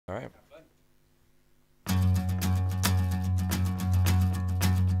All right.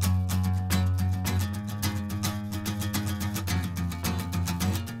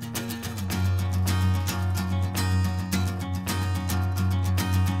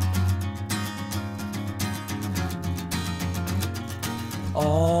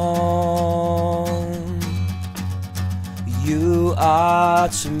 All you are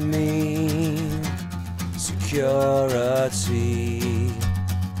to me, security.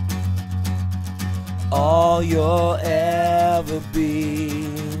 All you'll ever be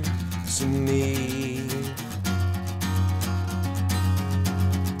to me.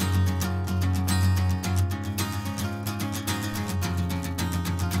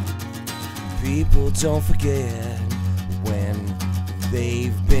 People don't forget when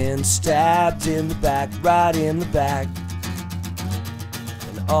they've been stabbed in the back, right in the back.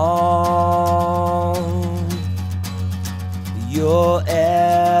 And all you'll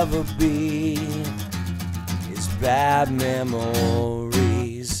ever be is bad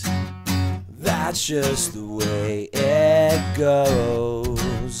memories. That's just the way it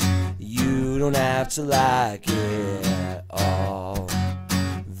goes. You don't have to like it at all.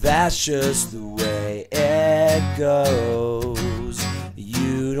 That's just the way it goes.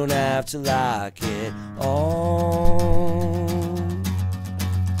 You don't have to like it all.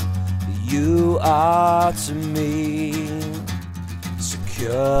 You are to me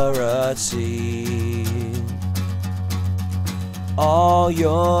security. All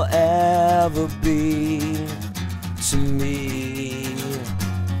you'll ever be to me.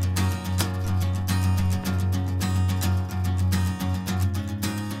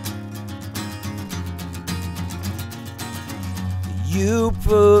 You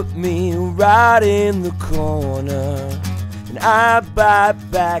put me right in the corner, and I bite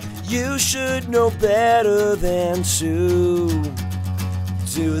back. You should know better than to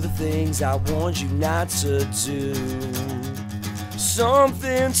do the things I want you not to do.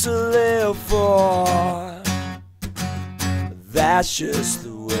 Something to live for. That's just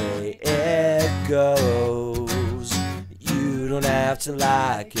the way it goes. You don't have to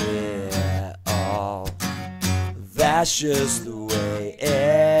like it at all. That's just the way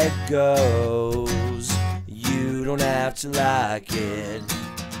it goes. You don't have to like it.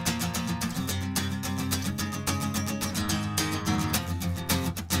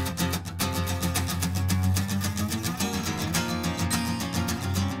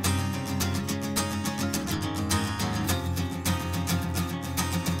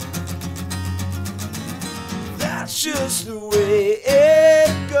 That's just the way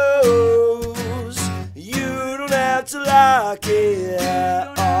it goes. You don't have to like it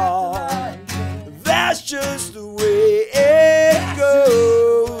at all. That's just the way it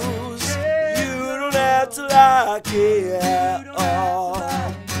goes. You don't have to like it at all.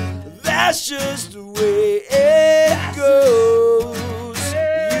 That's just the way it goes.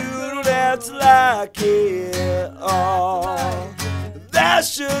 You don't have to like it at all.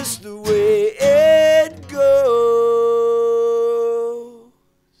 That's just